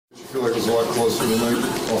feel like it was a lot closer tonight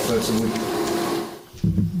offensively.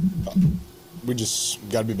 We just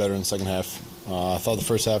got to be better in the second half. I thought the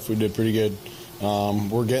first half we did pretty good.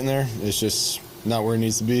 We're getting there. It's just not where it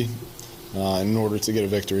needs to be in order to get a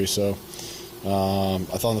victory. So I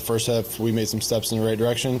thought in the first half we made some steps in the right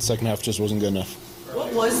direction. Second half just wasn't good enough.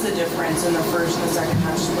 What was the difference in the first and the second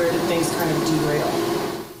half? Just where did things kind of derail?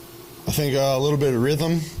 I think a little bit of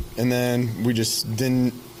rhythm, and then we just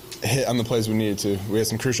didn't hit on the plays we needed to. We had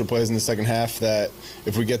some crucial plays in the second half that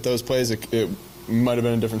if we get those plays, it might have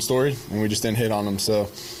been a different story, and we just didn't hit on them. So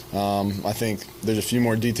I think there's a few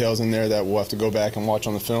more details in there that we'll have to go back and watch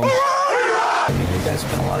on the film. You guys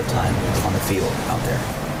spent a lot of time on the field out there.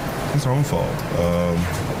 It's our own fault.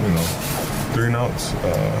 3 and outs.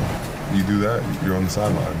 You do that, you're on the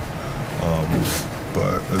sideline.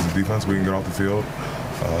 But as a defense, we can get off the field.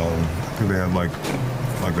 I think they had like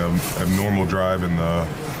a normal drive in the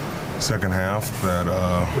second half that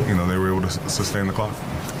they were able to sustain the clock.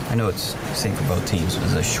 I know it's the same for both teams.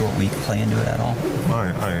 Was a short week play into it at all?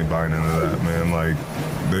 I ain't buying into that, man. Like,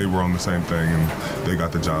 they were on the same thing and they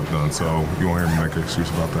got the job done. So you won't hear me make an excuse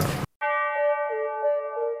about that.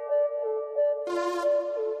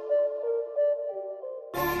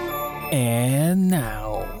 And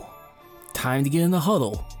now, time to get in the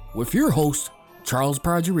huddle with your host, Charles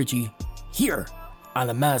Pargerici, here on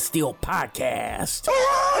the Mass Steel Podcast.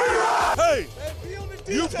 Hey,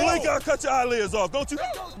 you blink, I'll cut your eyelids off. Don't you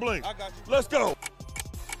blink. Let's go.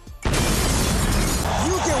 You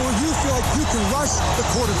get where you feel like you can rush the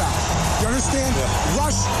quarterback. You understand? Yeah.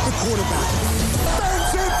 Rush the quarterback.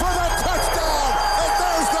 Bangs in for the touchdown, and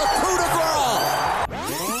there's the coup de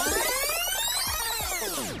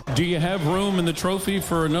grace. Do you have room in the trophy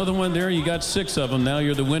for another one there? You got 6 of them now.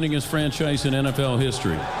 You're the winningest franchise in NFL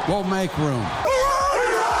history. We'll make room.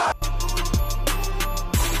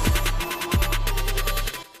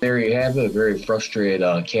 There you have it, a very frustrated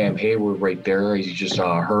Cam Hayward right there. As you just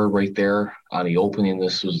heard right there on the opening,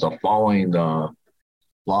 this was the following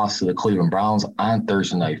loss to the Cleveland Browns on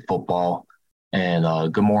Thursday Night Football.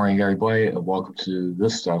 And good morning, everybody, and welcome to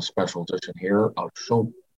this special edition here of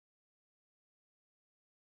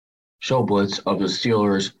Show Blitz of the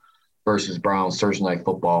Steelers versus Browns Thursday Night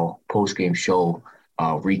Football post-game show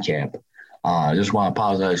recap. I just want to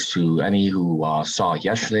apologize to any who saw it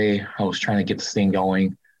yesterday. I was trying to get this thing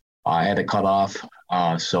going. I had to cut off,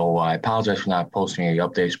 so I apologize for not posting any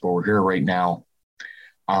updates, but we're here right now.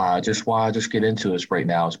 Just want to get into this right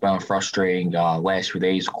now. It's been a frustrating last few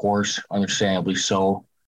days, of course, understandably so.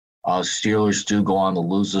 Steelers do go on to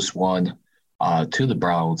lose this one to the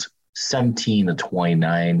Browns.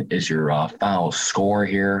 17-29 is your final score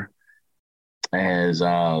here. As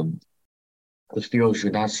the Steelers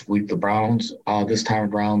should not sweep the Browns this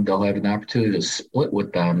time around. They'll have an opportunity to split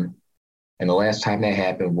with them. And the last time that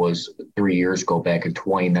happened was 3 years ago, back in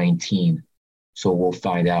 2019. So we'll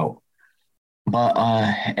find out. But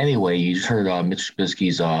anyway, you just heard Mitch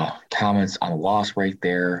Trubisky's comments on the loss right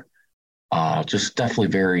there. Just definitely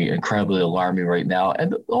very incredibly alarming right now.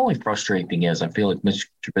 And the only frustrating thing is I feel like Mitch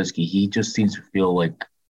Trubisky, he just seems to feel like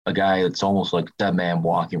a guy that's almost like a dead man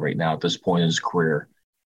walking right now at this point in his career.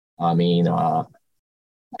 I mean,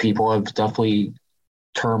 people have definitely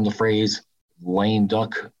termed the phrase lame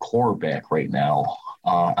duck quarterback right now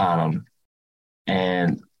on him.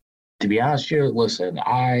 And to be honest here, listen,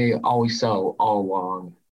 I always said all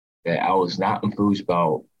along that I was not enthused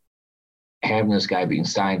about having this guy being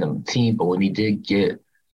signed on the team, but when he did get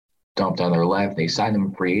dumped on their lap, and they signed him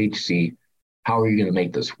in free agency, how are you going to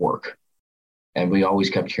make this work? And we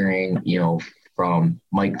always kept hearing, from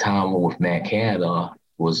Mike Tomlin with Matt Canada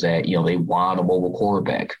was that, they want a mobile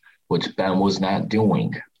quarterback, which Ben was not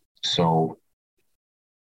doing. So,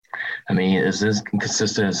 I mean, as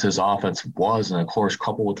inconsistent as his offense was, and of course,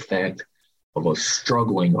 coupled with the fact of a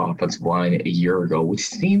struggling offensive line a year ago, which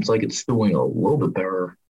seems like it's doing a little bit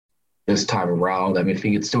better this time around. I mean, I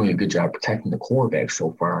think it's doing a good job protecting the quarterback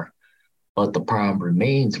so far. But the problem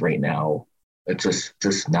remains right now, it's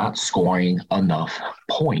just not scoring enough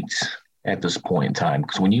points at this point in time.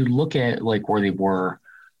 Because when you look at, like, where they were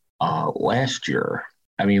last year,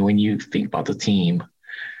 I mean, when you think about the team,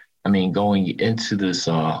 I mean, going into this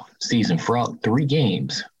season for 3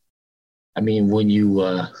 games, I mean, when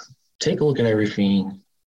you take a look at everything,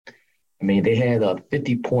 I mean, they had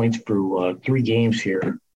 50 points through 3 games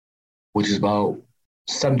here, which is about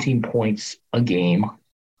 17 points a game.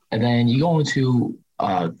 And then you go into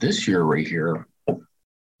this year right here,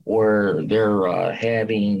 where they're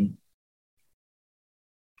having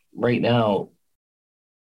right now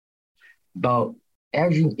about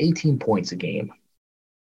averaging 18 points a game,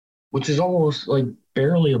 which is almost like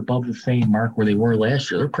barely above the same mark where they were last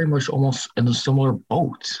year. They're pretty much almost in a similar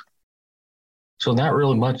boat. So not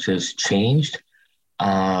really much has changed.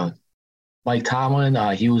 Mike Tomlin,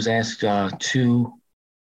 he was asked to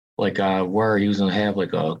where he was going to have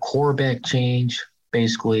like a quarterback change,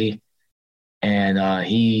 basically. And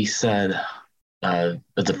he said a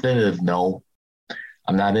definitive no.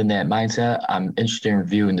 I'm not in that mindset. I'm interested in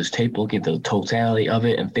reviewing this tape, looking at the totality of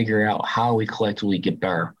it, and figuring out how we collectively get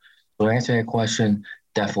better. So to answer that question,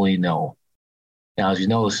 definitely no. Now, as you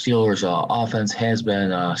know, the Steelers' offense has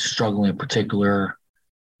been struggling in particular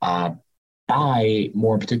by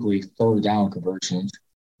more particularly third down conversions.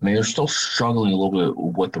 I mean, they're still struggling a little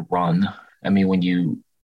bit with the run. I mean, when you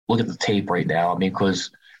look at the tape right now,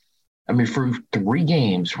 for 3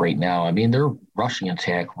 games right now, I mean, their rushing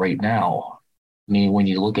attack right now, I mean, when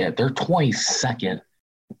you look at it, they're 22nd,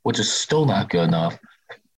 which is still not good enough.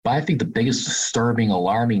 But I think the biggest disturbing,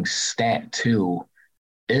 alarming stat, too,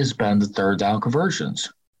 has been the third down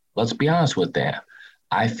conversions. Let's be honest with that.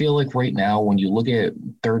 I feel like right now, when you look at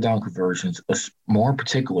third down conversions, more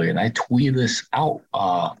particularly, and I tweeted this out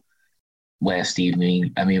last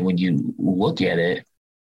evening, I mean, when you look at it,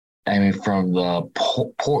 I mean, from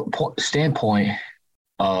the standpoint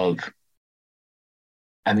of,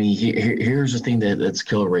 I mean, here's the thing that's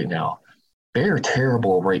killer right now. They're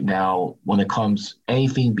terrible right now when it comes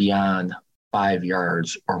anything beyond 5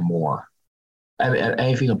 yards or more. I mean,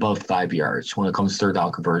 anything above 5 yards when it comes to third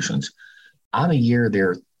down conversions. On a year,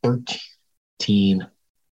 they're 13.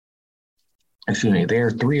 Excuse me,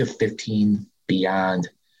 they're 3 of 15 beyond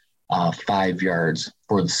 5 yards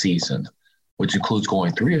for the season, which includes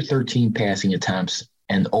going 3 of 13 passing attempts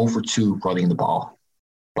and 0 for 2 running the ball.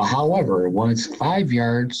 But however, when it's 5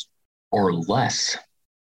 yards or less,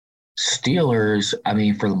 Steelers, I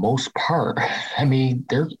mean, for the most part, I mean,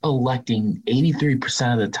 they're electing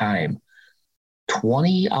 83% of the time,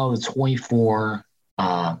 20 out of 24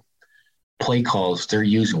 play calls they're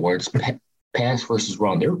using, where it's pass versus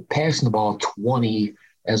run. They're passing the ball 20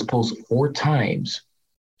 as opposed to 4 times.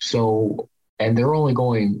 So, and they're only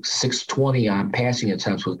going 620 on passing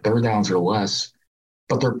attempts with third downs or less,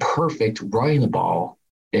 but they're perfect running the ball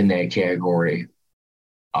in that category,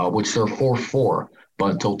 which they're 4-4.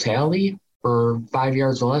 But in totality, for 5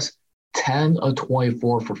 yards or less, 10 of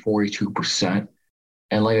 24 for 42%.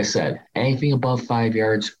 And like I said, anything above 5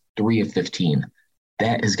 yards, 3 of 15.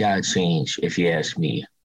 That has got to change, if you ask me.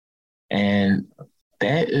 And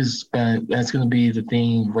that's going to be the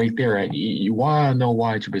thing right there. You want to know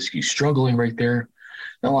why Trubisky's struggling right there.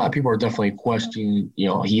 And a lot of people are definitely questioning,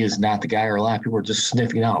 he is not the guy, or a lot of people are just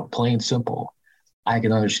sniffing out, plain simple. I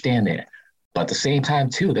can understand that. But at the same time,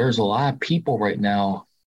 too, there's a lot of people right now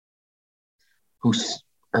who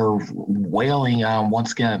are wailing on,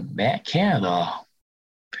 once again, Matt Canada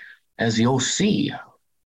as the OC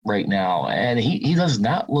right now. And he does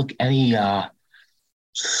not look any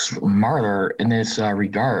smarter in this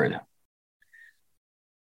regard.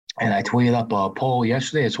 And I tweeted up a poll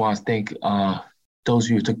yesterday. I just want to thank those of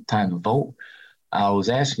you who took the time to vote. I was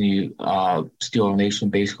asking you, Steeler Nation,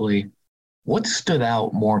 basically, what stood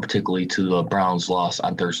out more particularly to the Browns' loss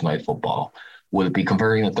on Thursday Night Football? Would it be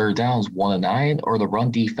converting the third downs 1 of 9, or the run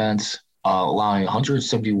defense allowing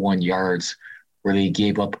 171 yards, where they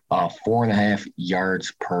gave up 4.5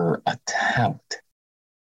 yards per attempt?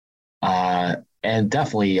 And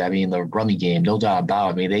definitely, I mean, the running game, no doubt about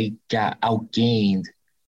it. I mean, they got outgained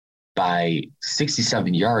by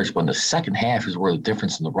 67 yards, but in the second half is where the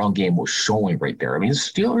difference in the run game was showing right there. I mean, the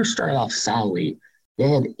Steelers started off solidly. They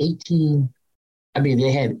had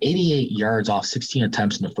 88 yards off 16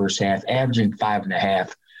 attempts in the first half, averaging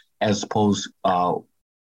 5.5, as opposed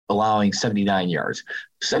allowing 79 yards.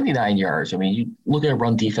 79 yards. I mean, you look at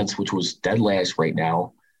run defense, which was dead last right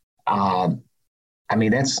now. I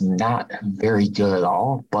mean, that's not very good at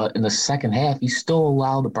all. But in the second half, you still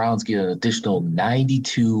allow the Browns to get an additional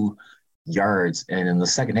 92 yards. And in the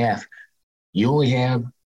second half, you only have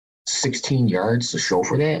 16 yards to show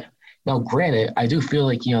for that. Now, granted, I do feel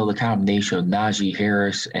like, the combination of Najee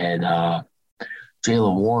Harris and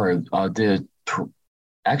Jaylen Warren did an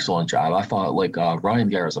excellent job. I thought, running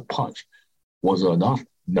together as a punch. Was it enough?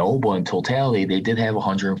 No, but in totality, they did have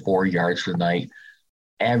 104 yards for the night,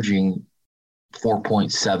 averaging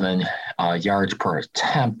 4.7 yards per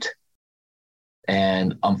attempt.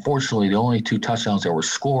 And unfortunately, the only 2 touchdowns that were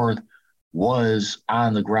scored was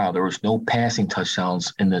on the ground. There was no passing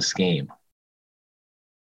touchdowns in this game.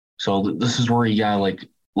 So this is where you got to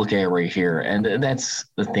look at it right here. And that's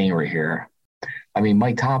the thing right here. I mean,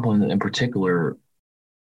 Mike Tomlin in particular,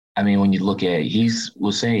 I mean, when you look at it, he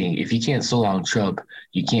was saying, if you can't slow down Chubb,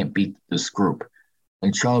 you can't beat this group.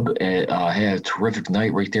 And Chubb had a terrific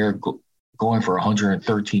night right there, going for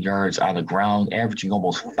 113 yards on the ground, averaging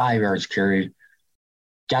almost 5 yards carry.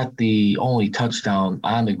 Got the only touchdown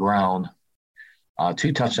on the ground.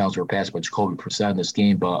 2 touchdowns were passed by Jacoby Brissett in this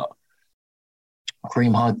game, but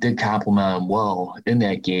Kareem Hunt did compliment him well in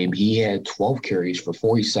that game. He had 12 carries for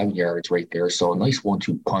 47 yards right there, so a nice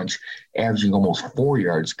 1-2 punch, averaging almost 4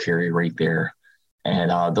 yards carry right there.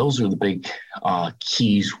 And those are the big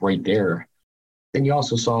keys right there. Then you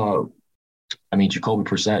also saw, Jacoby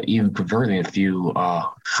Brissett even converting a few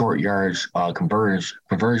short yards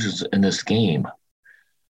conversions in this game.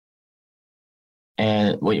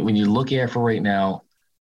 And when you look at it for right now,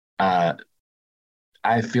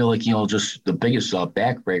 I feel like, just the biggest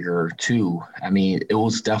backbreaker, too. It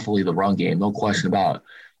was definitely the run game, no question about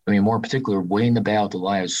it. More particular, winning the battle at the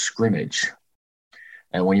line of scrimmage.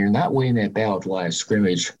 And when you're not winning that battle at the line of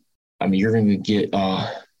scrimmage, you're going to get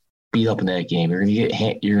beat up in that game. You're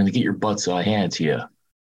going to get your butts handed to you.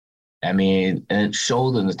 And it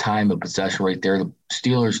showed in the time of possession right there. The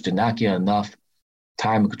Steelers did not get enough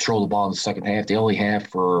time to control the ball in the second half. They only had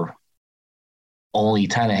for only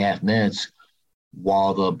 10.5 minutes,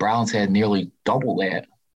 while the Browns had nearly double that.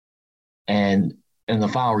 And the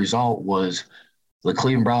final result was the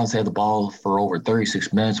Cleveland Browns had the ball for over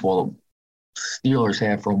 36 minutes, while the Steelers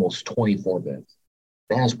had for almost 24 minutes.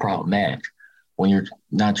 That's problematic when you're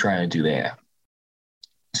not trying to do that.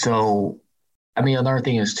 So, another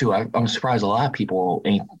thing is, too, I'm surprised a lot of people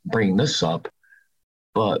ain't bringing this up,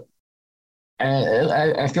 but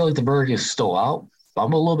I feel like the verdict is still out.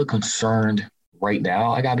 I'm a little bit concerned right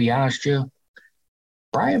now. I got to be honest with you.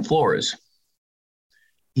 Brian Flores,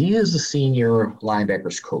 he is the senior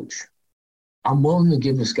linebackers coach. I'm willing to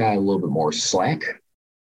give this guy a little bit more slack.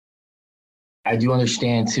 I do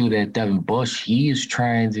understand, too, that Devin Bush, he is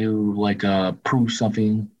trying to, prove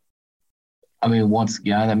something. Once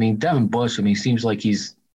again, Devin Bush, seems like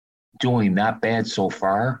he's doing not bad so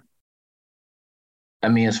far.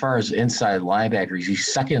 As far as inside linebackers,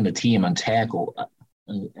 he's second in the team on tackles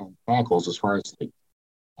as far as,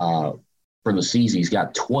 for the season. He's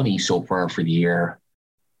got 20 so far for the year.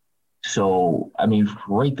 So,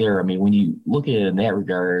 right there, when you look at it in that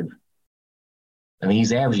regard,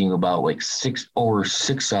 he's averaging about six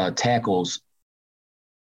tackles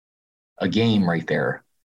a game right there.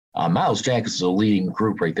 Miles Jack is a leading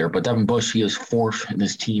group right there, but Devin Bush, he is 4th in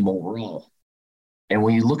his team overall. And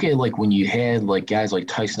when you look at when you had guys like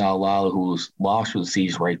Tyson Alualu, who's lost for the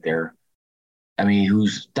season right there,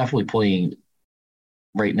 who's definitely playing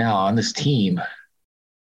right now on this team,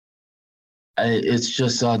 it's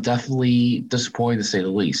just definitely disappointing to say the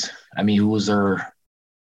least. Who was their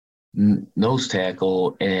nose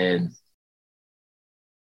tackle, and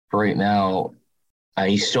for right now,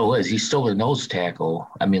 he still is. He's still their nose tackle.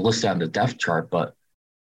 Listed on the depth chart, but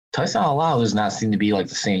Tyson Alualu does not seem to be the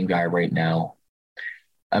same guy right now.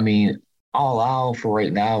 Alualu for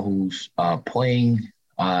right now, who's playing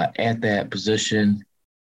at that position,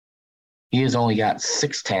 he has only got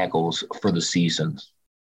 6 tackles for the season.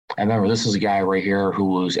 I remember this is a guy right here who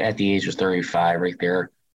was at the age of 35 right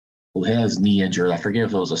there, who has knee injured. I forget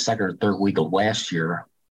if it was the 2nd or 3rd week of last year,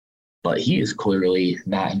 but he is clearly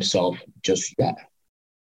not himself just yet.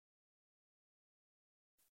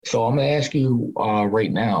 So I'm going to ask you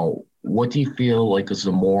right now, what do you feel is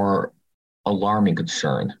a more alarming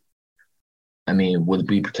concern? Would it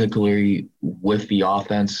be particularly with the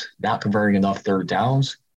offense not converting enough third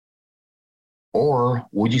downs? Or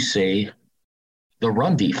would you say the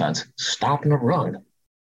run defense, stopping the run?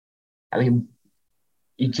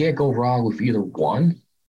 You can't go wrong with either one.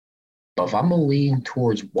 But if I'm going to lean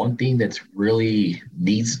towards one thing that's really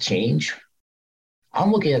needs to change,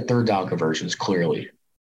 I'm looking at third down conversions clearly.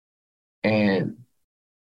 And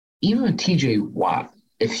even TJ Watt,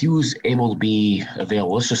 if he was able to be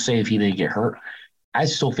available, let's just say if he didn't get hurt, I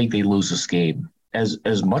still think they lose this game. As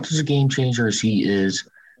much as a game changer as he is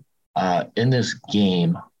in this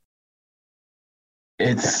game,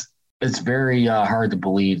 it's very hard to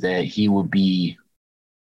believe that he would be,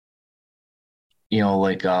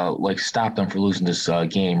 stop them for losing this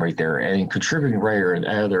game right there. And contributing writer and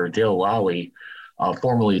editor Dale Lally,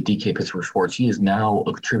 formerly at DK Pittsburgh Sports, he is now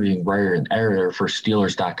a contributing writer and editor for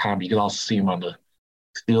Steelers.com. You can also see him on the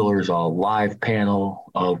Steelers live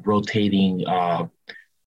panel of rotating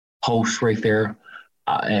hosts right there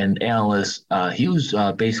and analysts. He was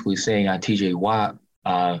basically saying on TJ Watt,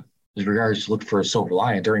 with regards to looking for a silver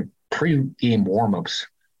lining during pre-game warmups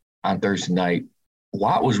on Thursday night,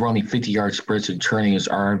 Watt was running 50-yard sprints and turning his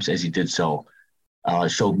arms as he did so.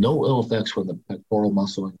 Showed no ill effects from the pectoral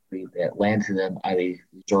muscle injury that landed him on a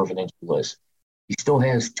reserve and injury list. He still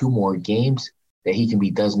has 2 more games. that he can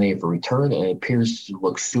be designated for return, and it appears to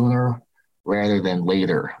look sooner rather than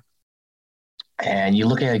later. And you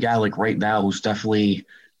look at a guy like right now who's definitely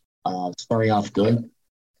starting off good.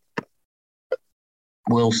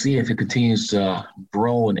 We'll see if it continues to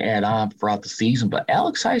grow and add on throughout the season. But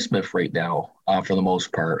Alex Highsmith right now, for the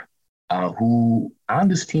most part, who on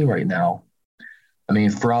this team right now, I mean,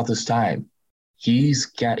 throughout this time,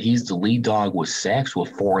 he's the lead dog with sacks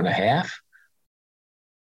with 4.5.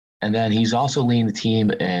 And then he's also leading the team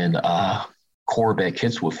in quarterback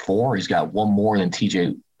hits with 4. He's got one more than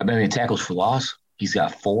tackles for loss. He's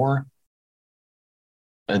got 4.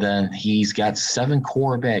 And then he's got 7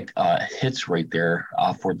 quarterback hits right there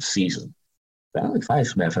for the season. But Alex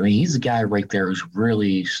Highsmith, I mean, he's the guy right there who's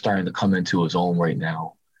really starting to come into his own right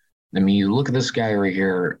now. I mean, you look at this guy right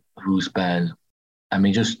here who's been, I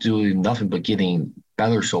mean, just doing nothing but getting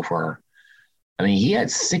better so far. I mean, he had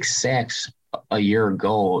 6 sacks a year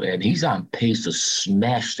ago, and he's on pace to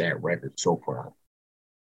smash that record so far.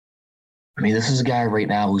 I mean, this is a guy right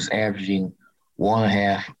now who's averaging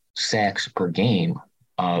 1.5 sacks per game,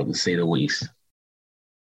 to say the least.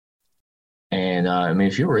 And, I mean,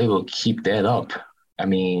 if you were able to keep that up, I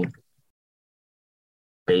mean,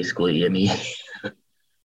 basically, I mean,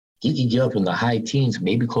 he could get up in the high teens,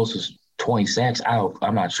 maybe close to 20 sacks.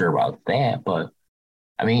 I'm not sure about that, but,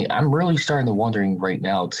 I mean, I'm really starting to wondering right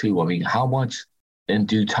now, too. I mean, how much in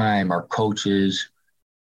due time our coaches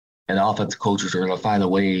and offensive coaches are going to find a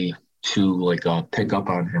way to, like, pick up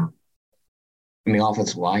on him. I mean,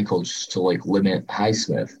 offensive line coaches to, like, limit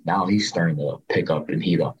Highsmith. Now he's starting to pick up and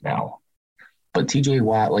heat up now. But TJ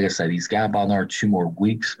Watt, like I said, he's got about another 2 more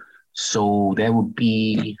weeks. So that would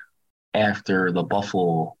be after the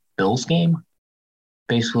Buffalo Bills game.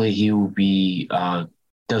 Basically, he would be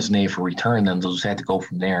designated for return, then they'll just have to go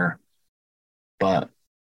from there. But,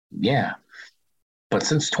 yeah. But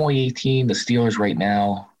since 2018, the Steelers right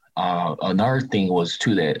now, another thing was,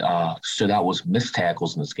 too, that stood out was missed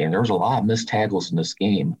tackles in this game. There was a lot of missed tackles in this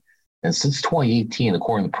game. And since 2018,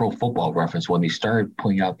 according to Pro Football Reference, when they started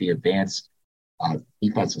putting out the advanced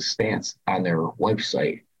defensive stats on their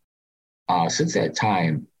website, since that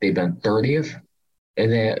time, they've been 30th in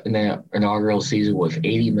that inaugural season with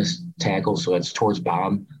 80 missed tackles, so that's towards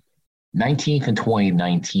bottom. 19th in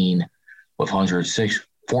 2019 with 106,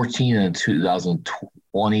 14 in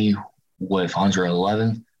 2020 with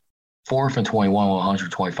 111, 4th in 21 with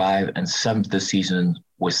 125, and 7th this season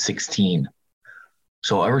with 16.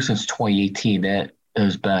 So ever since 2018, that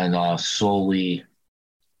has been slowly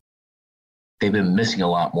 – they've been missing a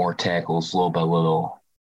lot more tackles little by little.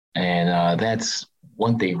 And that's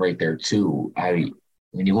one thing right there, too.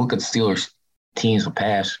 When you look at Steelers teams in the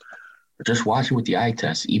past, just watching with the eye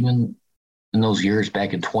test, even in those years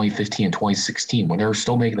back in 2015 and 2016, when they were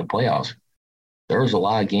still making the playoffs, there was a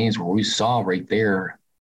lot of games where we saw right there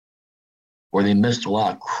where they missed a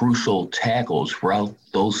lot of crucial tackles throughout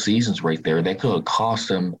those seasons right there. That could have cost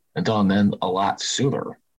them and done them a lot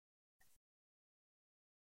sooner.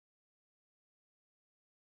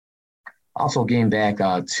 Also, getting back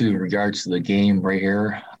to regards to the game right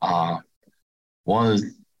here, one of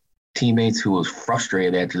the teammates who was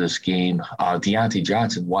frustrated after this game, Deontay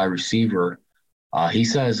Johnson, wide receiver, he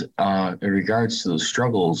says in regards to the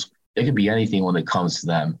struggles, it could be anything when it comes to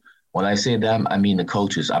them. When I say them, I mean the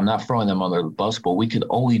coaches. I'm not throwing them under the bus, but we can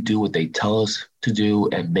only do what they tell us to do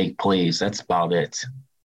and make plays. That's about it.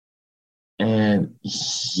 And,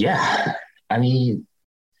 yeah, I mean,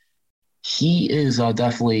 he is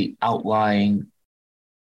definitely outlying,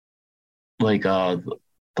 like, I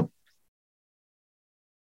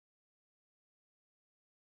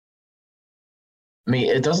mean,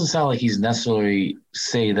 it doesn't sound like he's necessarily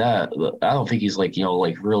say that. I don't think he's like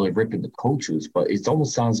really ripping the coaches, but it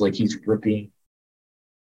almost sounds like he's ripping,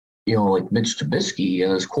 like Mitch Trubisky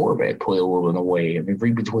and his quarterback play a little bit away. I mean,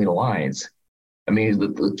 read between the lines. I mean,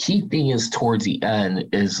 the key thing is towards the end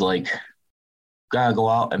is like, gotta go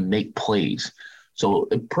out and make plays. So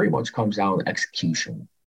it pretty much comes down to execution.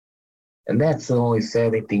 And that's the only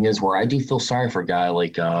sad thing is where I do feel sorry for a guy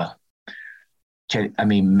like Mitch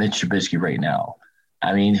Trubisky right now.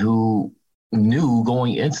 I mean, who knew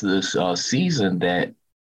going into this season that,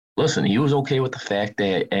 listen, he was okay with the fact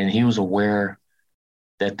that, and he was aware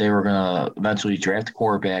that they were going to eventually draft a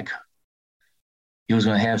quarterback. He was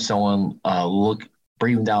going to have someone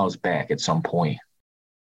breathing down his back at some point.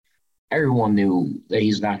 Everyone knew that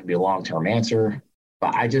he's not going to be a long-term answer,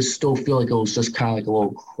 but I just still feel like it was just kind of like a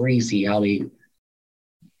little crazy how they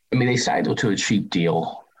signed to a cheap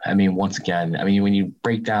deal. I mean, once again, when you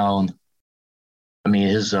break down,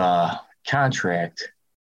 his contract,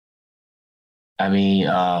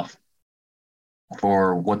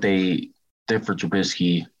 for what they did for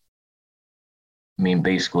Trubisky, I mean,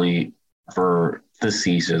 basically for this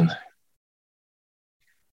season.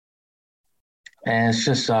 And it's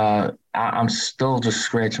just, I'm still just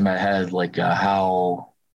scratching my head, like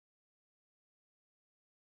how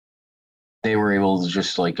they were able to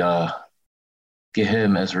just like get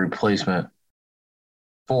him as a replacement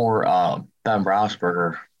for Ben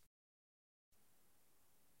Roethlisberger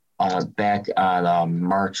back on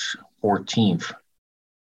March 14th.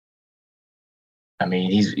 I mean,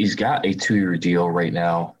 he's got a 2-year deal right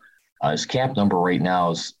now. His cap number right now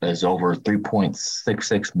is over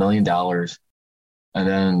 $3.66 million. And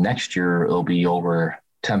then next year it'll be over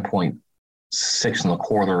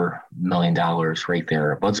 $10.625 million right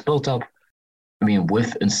there. But it's built up, I mean,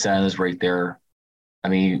 with incentives right there. I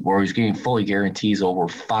mean, where he's getting fully guarantees over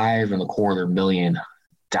 $5.25 million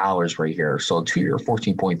right here. So a 2-year,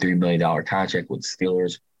 $14.3 million contract with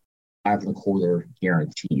Steelers, $5.25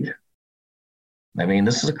 guaranteed. I mean,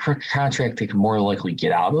 this is a contract they can more likely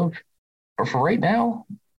get out of. But for right now,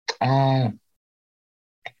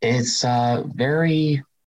 it's very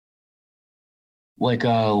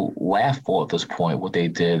laughable at this point what they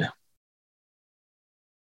did.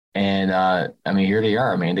 And I mean, here they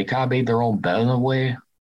are. I mean, they kind of made their own bet in a way.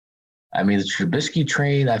 I mean, the Trubisky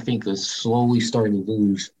train, I think, is slowly starting to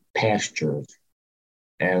lose pastures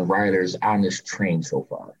and riders on this train so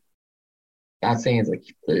far. Not saying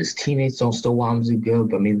like his teammates don't still want him to do good,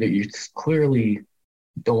 but I mean, you clearly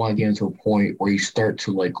don't want to get into a point where you start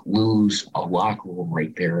to like lose a locker room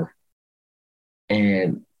right there.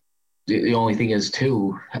 And the only thing is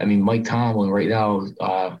too, I mean, Mike Tomlin right now,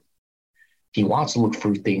 he wants to look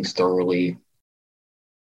through things thoroughly.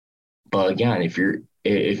 But again, if your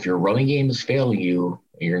running game is failing you,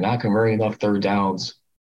 and you're not converting enough third downs,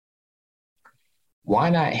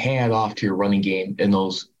 why not hand off to your running game in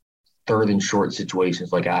those third and short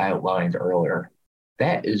situations like I outlined earlier?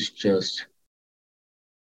 That is just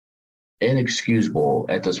inexcusable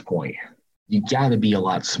at this point. You got to be a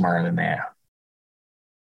lot smarter than that.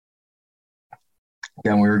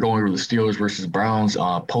 Then we were going over the Steelers versus Browns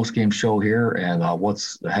post-game show here and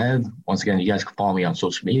what's ahead. Once again, you guys can follow me on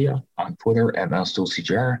social media, on Twitter at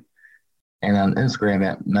MassSteelCJR, and on Instagram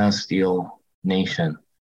at MassSteelNation.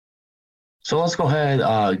 So let's go ahead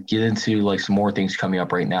get into like some more things coming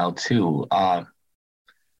up right now too.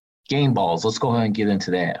 Game balls. Let's go ahead and get into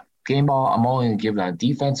that. Game ball, I'm only going to give it on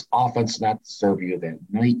defense. Offense not to serve you that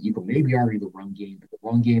night. You can maybe argue the run game, but the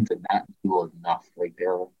run game did not do enough right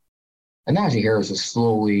there. And Najee Harris is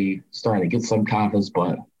slowly starting to get some confidence,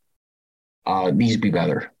 but needs to be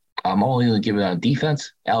better. I'm only going to give it on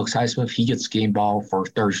defense. Alex Highsmith, he gets game ball for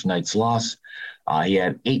Thursday night's loss. He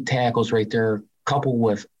had 8 tackles right there, coupled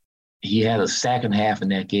with he had a sack and a half in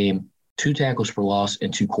that game, 2 tackles for loss,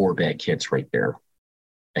 and 2 quarterback hits right there.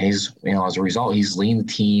 And he's, as a result, he's leading the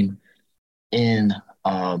team in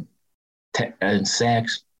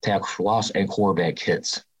sacks, tackles for loss, and quarterback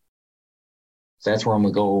hits. So that's where I'm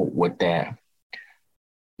going to go with that.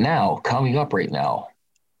 Now, coming up right now,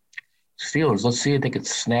 Steelers, let's see if they could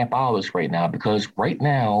snap out of this right now, because right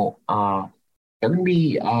now they're going to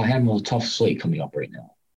be having a tough slate coming up right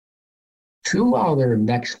now. 2 out of their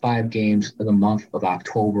next 5 games in the month of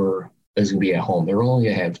October is going to be at home. They're only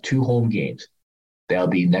going to have 2 home games. That'll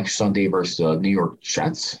be next Sunday versus the New York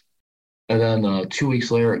Jets, and then 2 weeks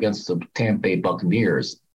later against the Tampa Bay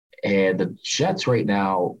Buccaneers. And the Jets right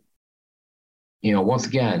now, once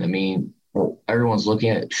again, I mean, everyone's looking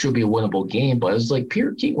at it, should be a winnable game, but it's like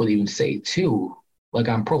Peter King would even say too, like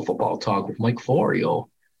on Pro Football Talk with Mike Florio,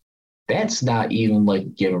 that's not even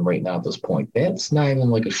like given right now at this point. That's not even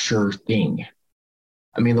like a sure thing.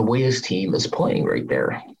 I mean, the way his team is playing right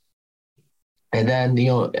there. And then,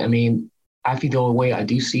 I mean, I think the only way I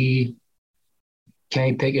do see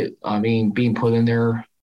Kenny Pickett, being put in there,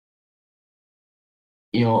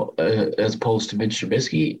 as opposed to Mitch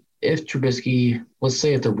Trubisky, if Trubisky, let's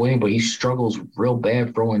say if they're winning, but he struggles real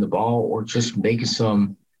bad throwing the ball or just making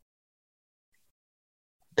some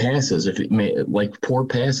passes, poor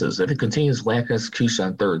passes, if it continues lack execution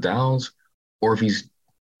on third downs, or if he's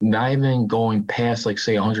not even going past, like,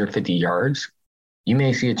 say, 150 yards, you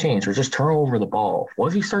may see a change, or just turn over the ball. Well,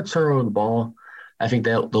 if he starts turning over the ball, I think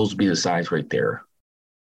those would be the signs right there.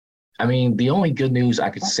 I mean, the only good news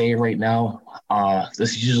I could say right now,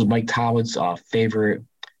 this is usually Mike Tomlin's favorite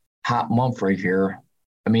hot month right here.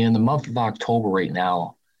 I mean, in the month of October right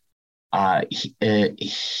now,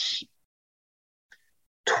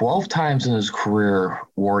 12 times in his career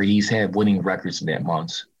where he's had winning records in that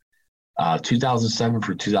month. 2007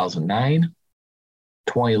 through 2009,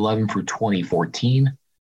 2011 through 2014,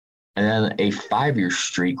 and then a 5-year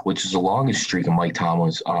streak, which is the longest streak in Mike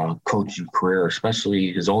Tomlin's coaching career,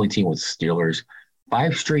 especially his only team with the Steelers.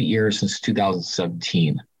 5 straight years since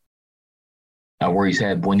 2017, where he's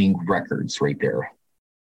had winning records right there.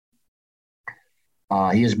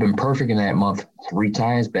 He has been perfect in that month 3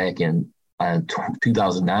 times back in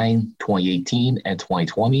 2009, 2018, and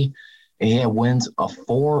 2020. And he had wins of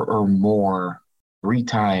 4 or more 3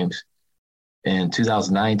 times in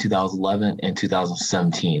 2009, 2011, and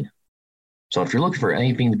 2017. So if you're looking for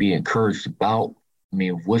anything to be encouraged about, I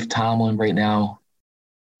mean, with Tomlin right now,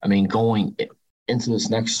 I mean, going into this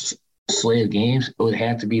next slate of games, it would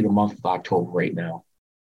have to be the month of October right now.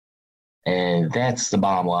 And that's the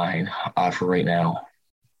bottom line for right now.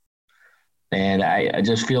 And I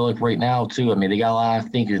just feel like right now, too, I mean, they got a lot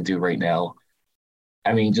of thinking to do right now.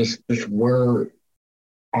 I mean, just where,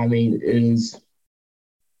 I mean, is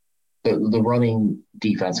the running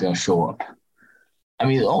defense going to show up? I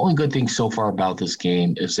mean, the only good thing so far about this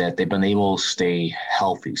game is that they've been able to stay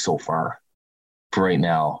healthy so far for right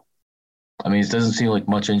now. I mean, it doesn't seem like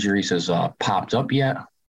much injuries has popped up yet.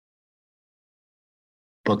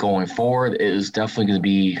 But going forward, it is definitely going to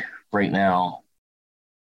be right now.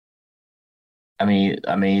 I mean,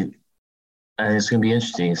 and it's going to be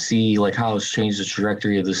interesting to see like how it's changed the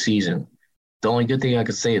trajectory of the season. The only good thing I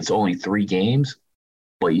could say, it's only 3 games,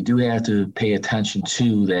 but you do have to pay attention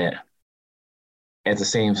to that. At the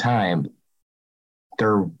same time,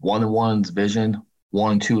 they're 1-1 in division,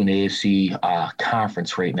 1-2 in the AFC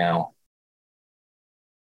conference right now.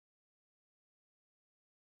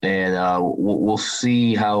 And we'll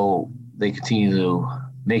see how they continue to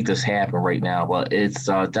make this happen right now. But it's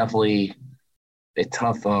definitely a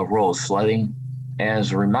tough road sledding.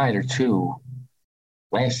 As a reminder, too,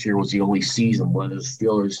 last year was the only season when the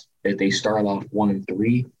Steelers, if they started off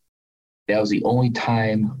 1-3, that was the only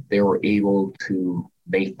time they were able to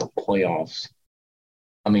make the playoffs.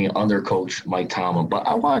 I mean, under coach Mike Tomlin. But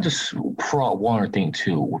I want to just throw out one other thing,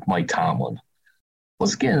 too, with Mike Tomlin.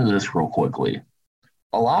 Let's get into this real quickly.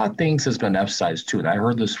 A lot of things has been emphasized, too, and I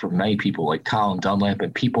heard this from many people like Colin Dunlap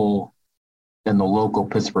and people in the local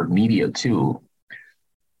Pittsburgh media, too.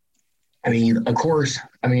 I mean, of course,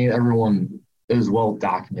 I mean, everyone is well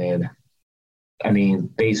documented. I mean,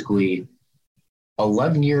 basically,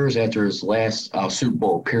 11 years after his last Super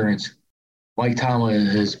Bowl appearance, Mike Tomlin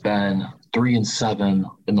has been 3-7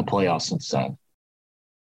 in the playoffs since then.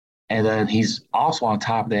 And then he's also on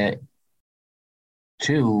top of that,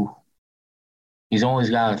 too, he's only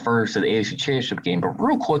got a first at the AFC Championship game. But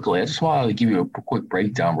real quickly, I just want to give you a quick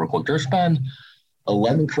breakdown real quick. There's been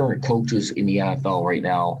 11 current coaches in the NFL right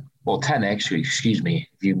now. Well, 10 actually, excuse me,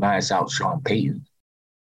 if you minus out Sean Payton.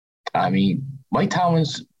 I mean, Mike Tomlin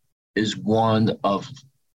is one of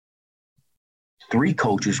 3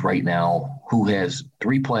 coaches right now who has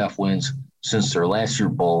 3 playoff wins since their last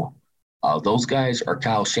Super Bowl. Those guys are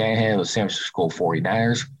Kyle Shanahan of the San Francisco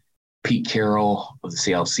 49ers, Pete Carroll of the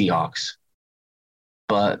Seattle Seahawks.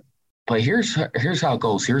 But here's how it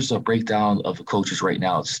goes. Here's the breakdown of the coaches right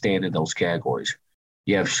now that stand in those categories.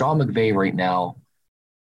 You have Sean McVay right now,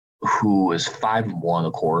 who is 5-1,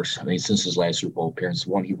 of course. I mean, since his last Super Bowl appearance,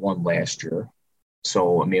 he won last year.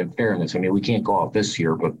 So, I mean, in fairness, I mean, we can't go off this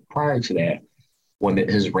year, but prior to that, when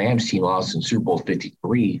his Rams team lost in Super Bowl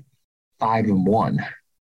 53, 5-1.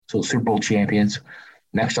 So Super Bowl champions.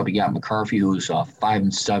 Next up, you got McCarthy, who's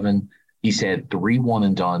 5-7. He's had 3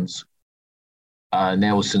 one-and-dones, and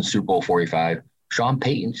that was since Super Bowl 45. Sean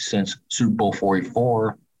Payton, since Super Bowl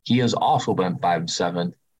 44, he has also been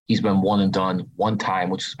 5-7. He's been 1-and-done 1 time,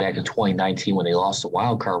 which is back in 2019 when they lost the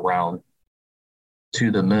wild card round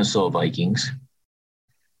to the Minnesota Vikings.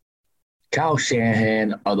 Kyle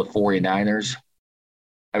Shanahan of the 49ers,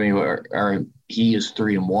 I mean, he is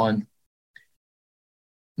 3-1.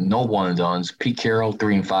 No one-and-dones. Pete Carroll,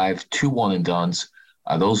 3-5, 2 one-and-dones.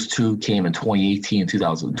 Those 2 came in 2018 and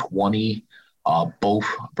 2020, both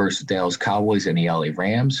versus Dallas Cowboys and the LA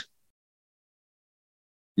Rams.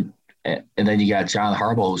 And then you got John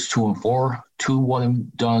Harbaugh, who's 2-4, 2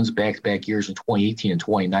 one-and-dones back-to-back years in 2018 and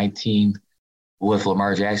 2019 with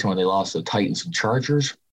Lamar Jackson when they lost to the Titans and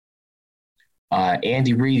Chargers.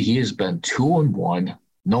 Andy Reid, he has been 2-1,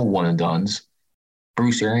 no one-and-dones.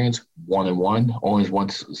 Bruce Arians, 1-1, only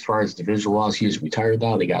once as far as division loss. He is retired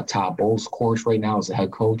now. They got Todd Bowles, of course, right now as the head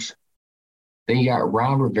coach. Then you got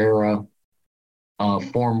Ron Rivera,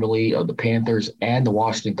 formerly of the Panthers and the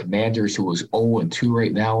Washington Commanders, who was 0-2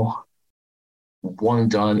 right now.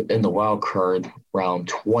 1-and-done in the wild card round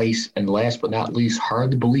twice. And last but not least, hard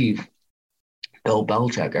to believe, Bill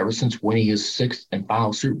Belichick, ever since winning his 6th and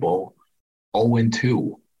final Super Bowl,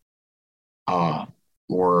 0-2.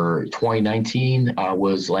 or 2019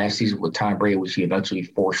 was last season with Tom Brady, which he eventually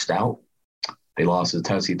forced out. They lost to the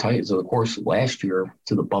Tennessee Titans, and of course, last year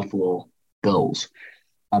to the Buffalo Bills.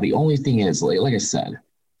 The only thing is, like I said,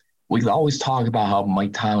 we can always talk about how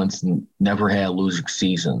Mike Tomlinson never had a losing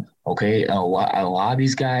season, okay? And a lot of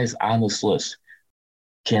these guys on this list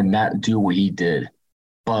cannot do what he did.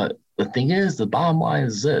 But the thing is, the bottom line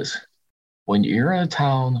is this. When you're in a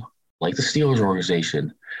town like the Steelers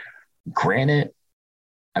organization, granted,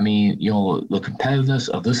 I mean, you know, the competitiveness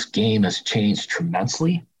of this game has changed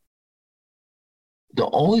tremendously. The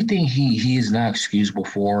only thing he is not excusable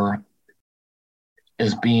for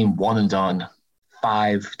is being one and done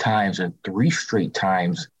 5 times and 3 straight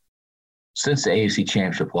times since the AFC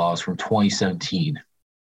Championship loss from 2017.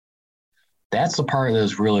 That's the part that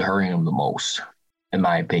is really hurting him the most, in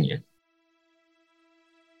my opinion.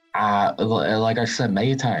 Like I said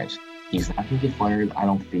many times, he's not going to get fired, I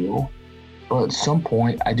don't feel. But at some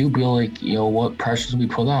point, I do feel like, you know what, pressures will be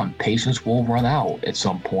put on. Patience will run out at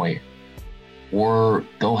some point. Or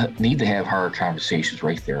they'll need to have hard conversations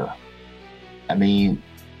right there. I mean,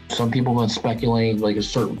 some people have been speculating like a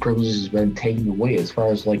certain privilege has been taken away as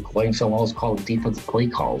far as like letting someone else call defensive play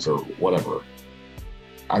calls or whatever.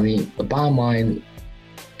 I mean, the bottom line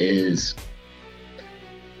is,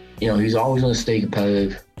 you know, he's always going to stay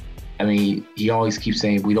competitive. I mean, he always keeps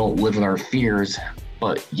saying we don't live in our fears.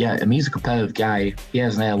 But yeah, I mean, he's a competitive guy. He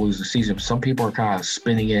hasn't had a losing season. Some people are kind of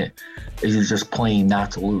spinning it as he's just playing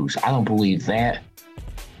not to lose. I don't believe that.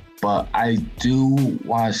 But I do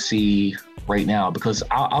want to see right now, because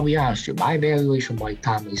I'll be honest with you, my evaluation of Mike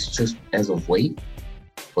Tomlin is just as of late,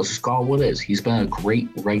 let's just call it what it is. He's been a great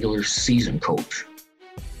regular season coach.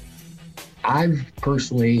 I've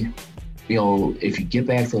personally, you know, if you get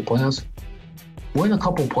back to the playoffs, win a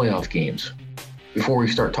couple playoff games before we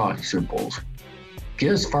start talking Super Bowls.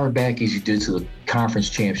 Get as far back as you did to the conference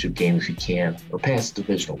championship game if you can, or past the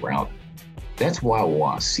divisional round. That's what I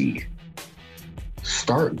want to see.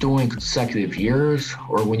 Start doing consecutive years,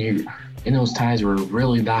 or when you're in those times where we're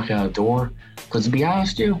really knocking on the door. Because to be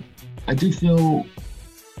honest with you, I do feel,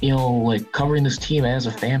 you know, like covering this team as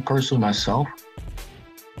a fan personally myself,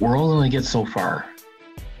 we're only going to get so far.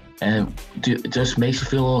 And it just makes you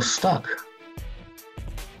feel a little stuck.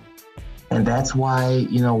 And that's why,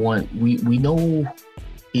 you know, when we know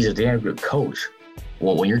he's a damn good coach.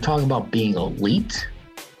 Well, when you're talking about being elite,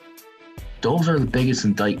 those are the biggest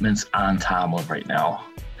indictments on Tomlin right now.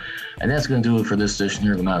 And that's going to do it for this edition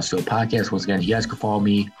here of the Mountain Steel Podcast. Once again, you guys can follow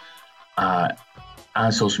me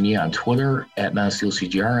on social media, on Twitter at Mountain Steel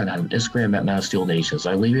CGR, and on Instagram at Mountain Steel Nation. As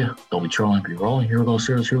I leave you, don't be trolling, be rolling. Here we go,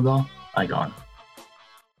 serious, here we go. I gone.